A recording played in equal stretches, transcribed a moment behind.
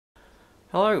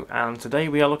Hello, and today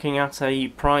we are looking at a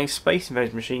prize Space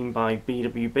Invaders machine by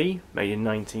BWB, made in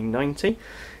 1990.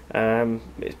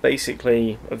 It's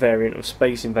basically a variant of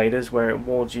Space Invaders where it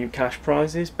awards you cash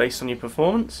prizes based on your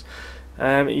performance.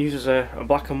 It uses a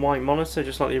black and white monitor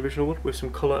just like the original would, with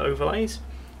some colour overlays,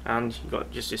 and you've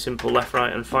got just your simple left,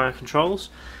 right and fire controls.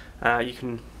 You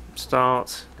can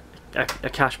start a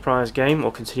cash prize game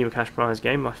or continue a cash prize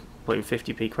game by putting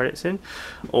 50p credits in,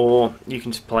 or you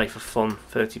can just play for fun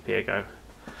 30p a go.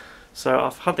 So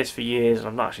I've had this for years and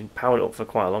I've not actually powered it up for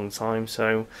quite a long time,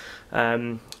 so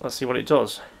let's see what it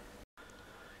does.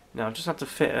 Now I've just had to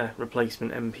fit a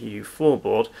replacement MPU4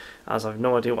 board, as I've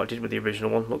no idea what I did with the original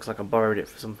one. Looks like I borrowed it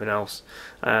for something else.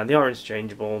 They are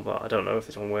interchangeable, but I don't know if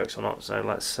this one works or not, so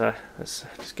let's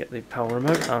just get the power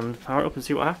remote and power it up and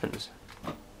see what happens.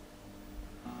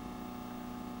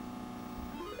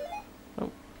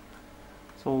 Oh,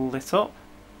 it's all lit up.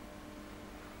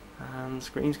 And the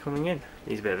screen's coming in.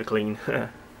 Needs a bit of a clean.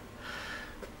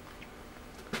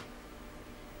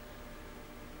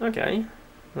 Okay,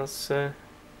 that's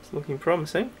it's looking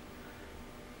promising.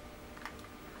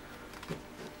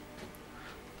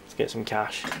 Let's get some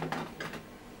cash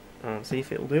and see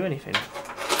if it'll do anything.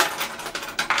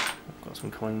 I've got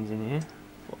some coins in here.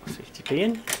 Put 50p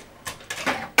in.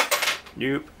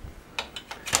 Nope.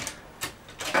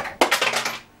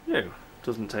 No,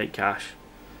 doesn't take cash.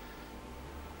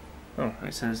 Oh,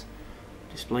 it says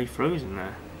display frozen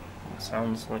there. That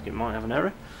sounds like it might have an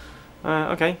error.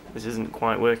 Okay, this isn't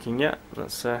quite working yet.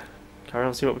 Let's carry on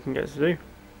and see what we can get to do.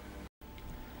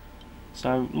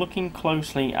 So, looking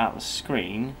closely at the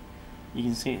screen, you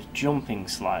can see it's jumping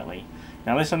slightly.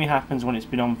 Now this only happens when it's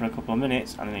been on for a couple of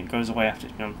minutes, and then it goes away after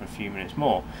it's been on for a few minutes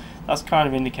more. That's kind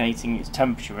of indicating it's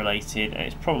temperature related, and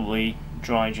it's probably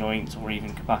dry joint or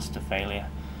even capacitor failure.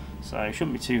 So it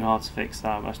shouldn't be too hard to fix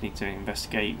that. I just need to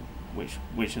investigate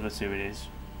which of the two it is.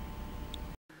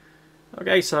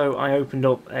 Okay, so I opened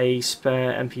up a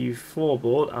spare MPU4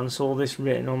 board and saw this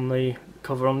written on the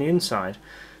cover on the inside,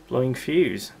 blowing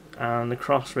fuse, and the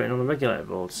cross written on the regulator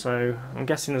board. So I'm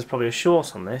guessing there's probably a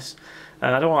short on this.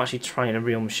 I don't want to actually try in a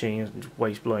real machine and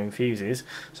waste blowing fuses.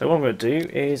 So what I'm going to do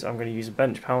is I'm going to use a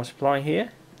bench power supply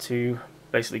here to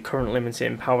basically current limit it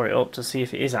and power it up to see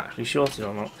if it is actually shorted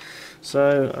or not.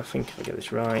 So I think if I get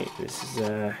this right, this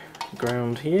is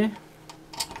ground here.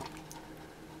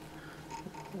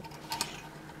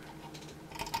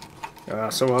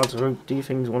 So hard to do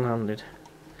things one-handed.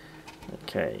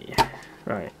 Okay,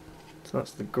 right, so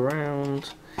that's the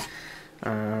ground,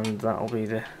 and that'll be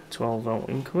the 12 volt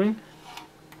incoming.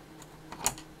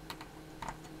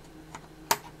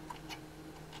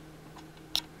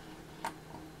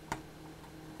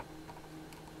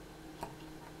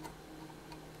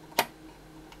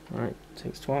 Right,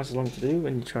 takes twice as long to do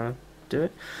when you try to do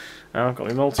it. And I've got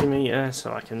my multimeter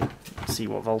so I can see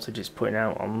what voltage it's putting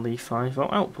out on the 5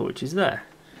 volt output, which is there.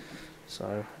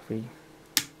 So if we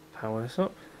power this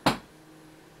up,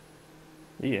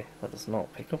 yeah, that does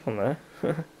not pick up on there.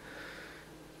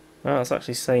 Well, it's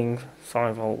actually saying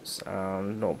 5 volts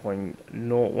and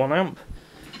 0.01 amp.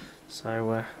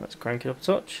 So let's crank it up a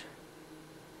touch.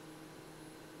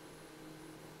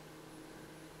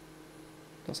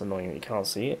 That's annoying that you can't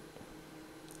see it.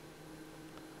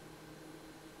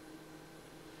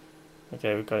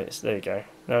 Okay, we've got it, there you go.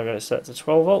 Now we've got it set to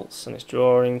 12 volts and it's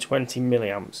drawing 20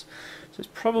 milliamps. So it's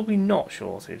probably not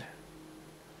shorted.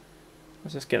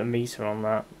 Let's just get a meter on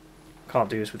that. Can't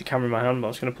do this with the camera in my hand, but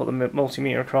I'm just going to put the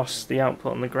multimeter across the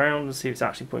output on the ground and see if it's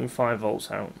actually putting 5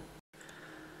 volts out.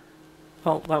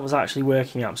 Well, that was actually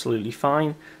working absolutely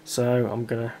fine, so I'm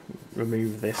going to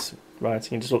remove this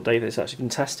writing and just update that it's actually been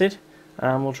tested,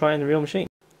 and we'll try in the real machine.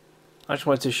 I just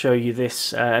wanted to show you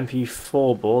this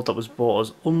MPU4 board that was bought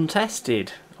as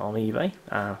untested on eBay.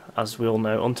 As we all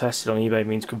know, untested on eBay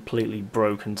means completely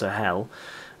broken to hell.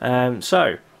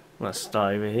 So let's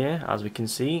start over here. As we can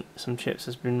see, some chips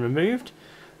has been removed.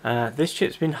 This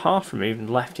chip's been half removed and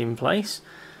left in place.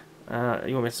 You won't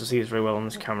be able to see this very well on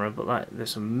this camera, but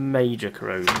there's some major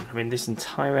corrosion. I mean, this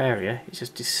entire area is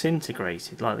just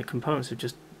disintegrated. Like the components have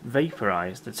just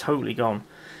vaporized. They're totally gone.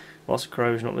 Lots of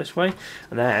corrosion up this way,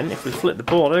 and then if we flip the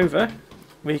board over,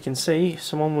 we can see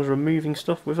someone was removing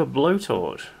stuff with a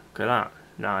blowtorch. Look at that,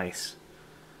 nice.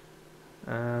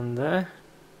 And there,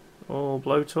 all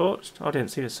blowtorched. I didn't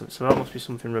see this, so that must be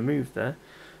something removed there.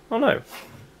 Oh no,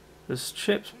 there's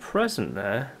chips present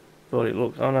there, but it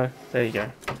looks. Oh no, there you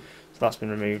go. So that's been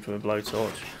removed with a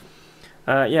blowtorch.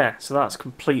 Yeah, so that's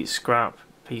complete scrap,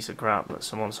 piece of crap that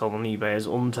someone sold on eBay as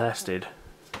untested.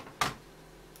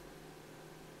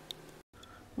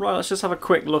 Right, let's just have a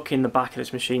quick look in the back of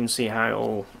this machine, see how it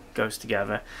all goes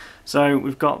together. So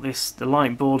we've got the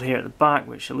light board here at the back,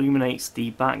 which illuminates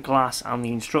the back glass and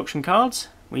the instruction cards.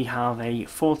 We have a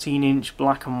 14-inch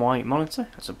black and white monitor.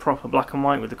 It's a proper black and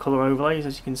white with the colour overlays,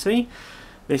 as you can see.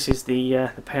 This is the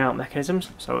payout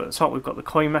mechanisms. So at the top we've got the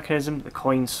coin mechanism, the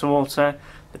coin sorter,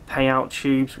 the payout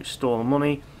tubes which store the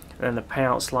money, and then the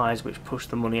payout slides which push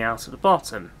the money out at the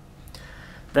bottom.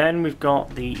 Then we've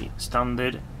got the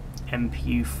standard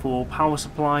MPU4 power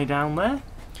supply down there,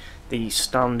 the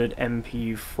standard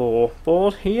MPU4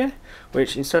 board here,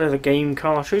 which instead of a game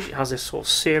cartridge it has this sort of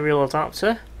serial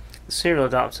adapter. The serial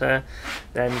adapter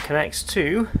then connects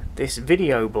to this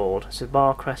video board. It's a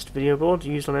Barcrest video board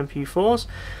used on MPU4s,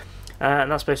 and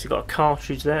that's basically got a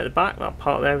cartridge there at the back. That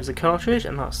part there is the cartridge,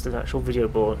 and that's the actual video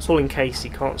board. It's all encased,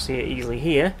 you can't see it easily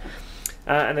here,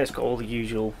 and then it's got all the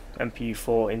usual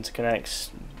MPU4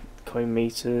 interconnects, coin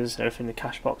meters, everything. The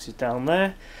cash box is down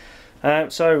there.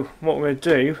 So what we're going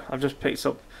to do, I've just picked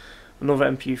up another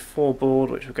MPU4 board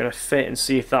which we're going to fit and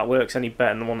see if that works any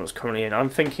better than the one that's currently in. I'm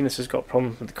thinking this has got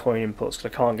problems with the coin inputs because I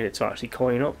can't get it to actually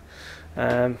coin up.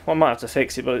 Well, I might have to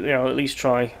fix it, but you know, at least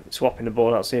try swapping the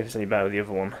board out, see if it's any better with the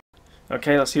other one.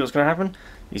 Okay, let's see what's going to happen.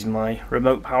 Using my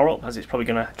remote power up, as it's probably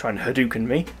going to try and hadouken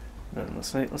me.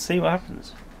 Let's see what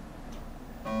happens.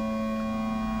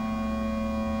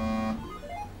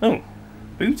 Oh,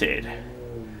 booted.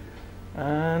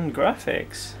 And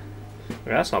graphics.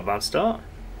 Okay, that's not a bad start.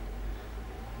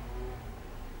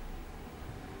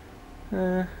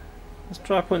 Let's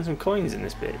try putting some coins in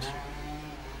this bitch.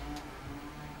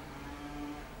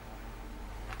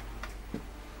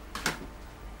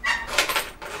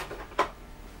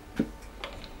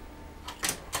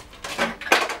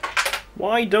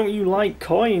 Why don't you like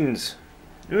coins?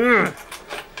 Ugh.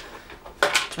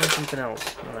 Try something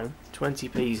else. I don't know,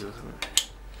 20p's or something.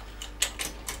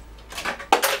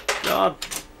 God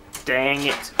dang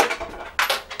it.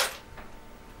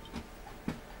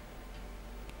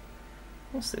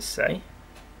 What's this say?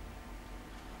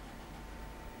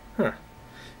 Huh.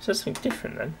 It says something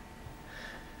different then.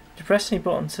 To press any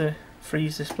button to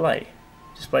freeze display.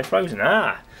 Display frozen.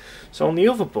 Ah! So on the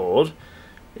other board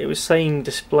it was saying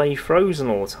display frozen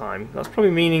all the time. That's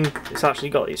probably meaning it's actually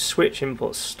got its switch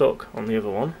input stuck on the other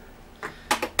one.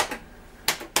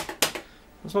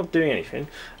 It's not doing anything.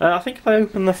 I think if I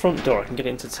open the front door I can get it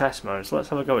into test mode, so let's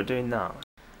have a go at doing that.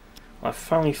 I've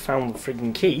finally found the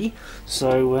frigging key,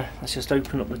 so let's just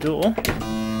open up the door.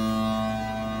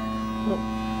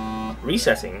 Oh,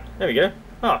 resetting, there we go.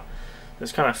 Ah,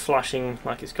 it's kind of flashing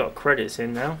like it's got credits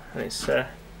in now, and it's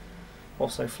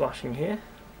also flashing here.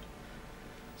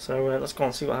 So let's go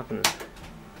and see what happens.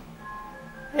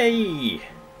 Hey!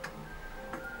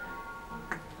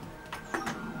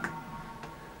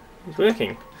 It's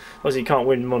working. Obviously you can't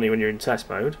win money when you're in test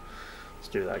mode. Let's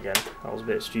do that again. That was a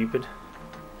bit stupid.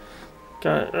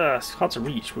 It's hard to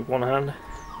reach with one hand.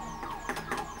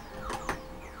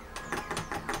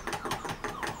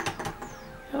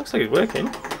 It looks like it's working.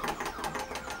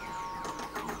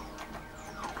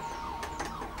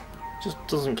 Just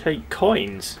doesn't take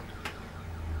coins.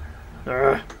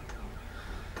 Let's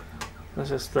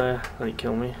just let it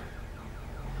kill me.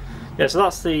 Yeah, so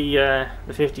that's the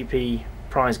 50p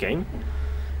prize game.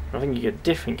 I think you get a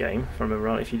different game, if I remember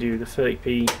right, if you do the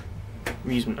 30p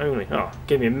amusement only. Oh, it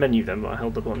gave me a menu then, but I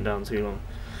held the button down too long.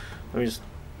 Let me just...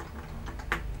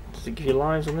 Does it give you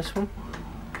lives on this one?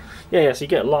 Yeah, so you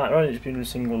get life, rather than just being a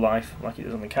single life like it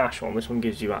does on the cash one. This one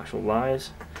gives you actual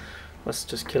lives. Let's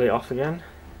just kill it off again.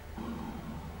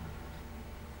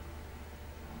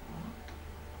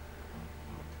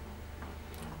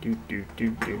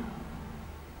 Do.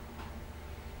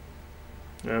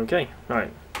 Okay,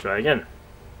 right, try again.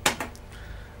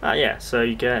 Ah yeah, so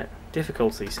you get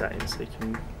difficulty settings, so you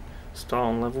can start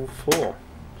on level 4.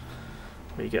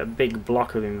 Where you get a big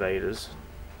block of invaders.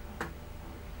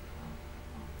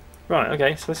 Right,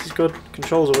 okay, so this is good.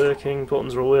 Controls are working,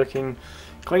 buttons are all working.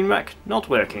 Coin mech not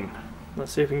working.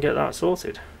 Let's see if we can get that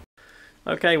sorted.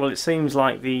 Okay, well it seems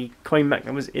like the coin mech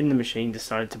that was in the machine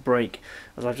decided to break,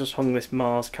 as I've just hung this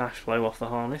Mars cash flow off the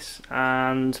harness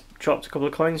and dropped a couple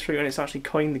of coins through, and it's actually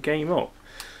coined the game up.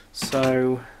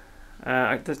 So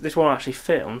this won't actually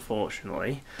fit,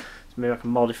 unfortunately. So maybe I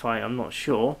can modify it, I'm not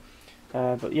sure.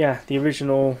 But yeah, the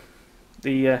original,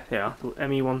 the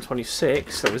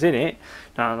ME126 that was in it,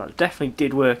 now that definitely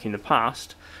did work in the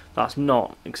past. That's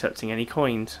not accepting any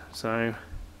coins. So,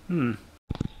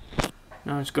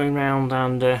 Now I'm just going around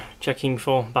and checking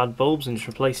for bad bulbs and just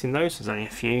replacing those. There's only a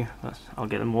few, but I'll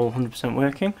get them all 100%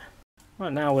 working.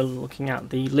 Right now we're looking at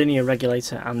the linear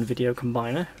regulator and video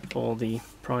combiner for the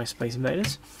prize Space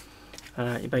Invaders.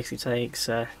 It basically takes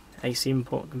AC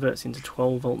input, converts into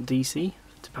 12 volt DC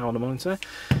to power the monitor,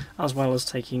 as well as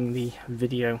taking the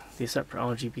video, the separate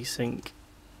RGB sync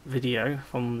video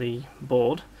from the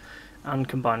board, and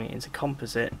combining it into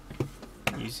composite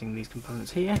using these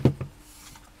components here.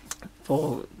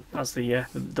 As the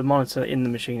monitor in the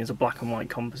machine is a black and white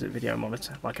composite video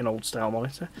monitor, like an old style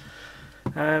monitor.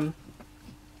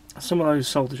 Some of those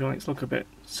solder joints look a bit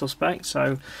suspect,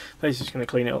 so basically just going to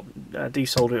clean it up,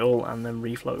 desolder it all, and then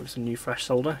reflow it with some new fresh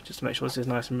solder just to make sure this is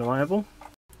nice and reliable.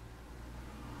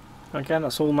 Again,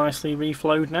 that's all nicely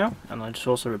reflowed now, and I just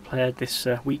also repaired this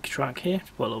weak track here,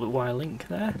 put a little bit of wire link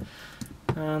there,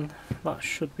 and that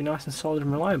should be nice and solid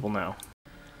and reliable now.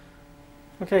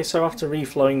 Okay, so after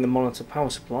reflowing the monitor power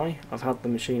supply, I've had the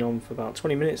machine on for about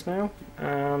 20 minutes now,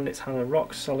 and it's had a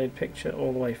rock solid picture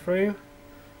all the way through.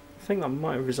 I think that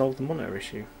might have resolved the monitor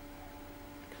issue.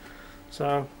 So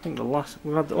I think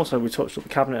we touched up the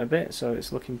cabinet a bit, so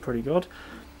it's looking pretty good.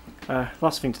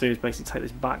 Last thing to do is basically take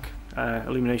this back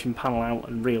illumination panel out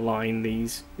and realign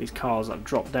these cars that have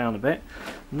dropped down a bit,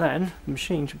 and then the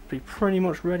machine should be pretty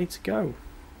much ready to go.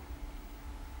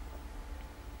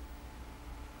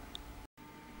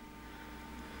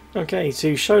 Okay,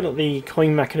 to show that the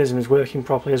coin mechanism is working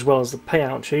properly as well as the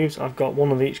payout tubes, I've got one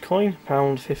of each coin,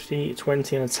 £1, 50,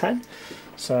 20 and a 10.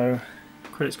 So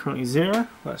credit's currently 0,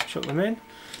 let's chuck them in.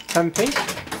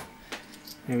 10p,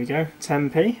 here we go,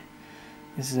 10p,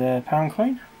 this is a £1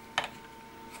 coin.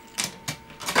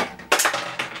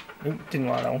 Oh, didn't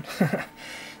like that one.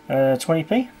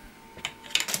 20p,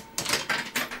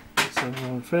 so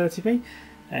 30p,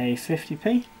 a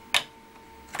 50p.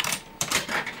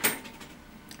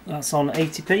 That's on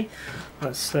 80p.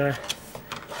 Let's get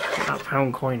that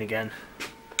 £1 coin again.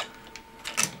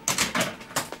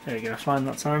 There we go, fine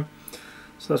that time.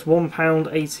 So that's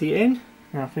 £1.80 in.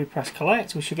 Now if we press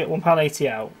collect, we should get £1.80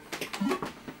 out.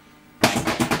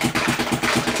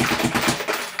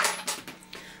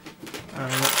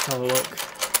 And let's have a look.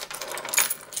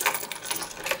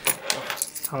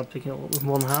 It's hard picking it up with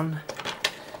one hand.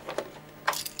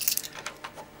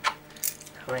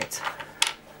 Right.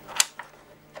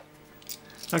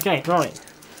 Okay, right.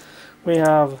 We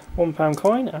have £1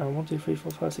 coin and 1, 2, 3,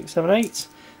 4, 5, 6, 7, 8.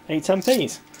 8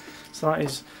 10p's. So that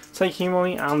is taking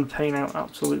money and paying out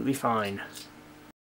absolutely fine.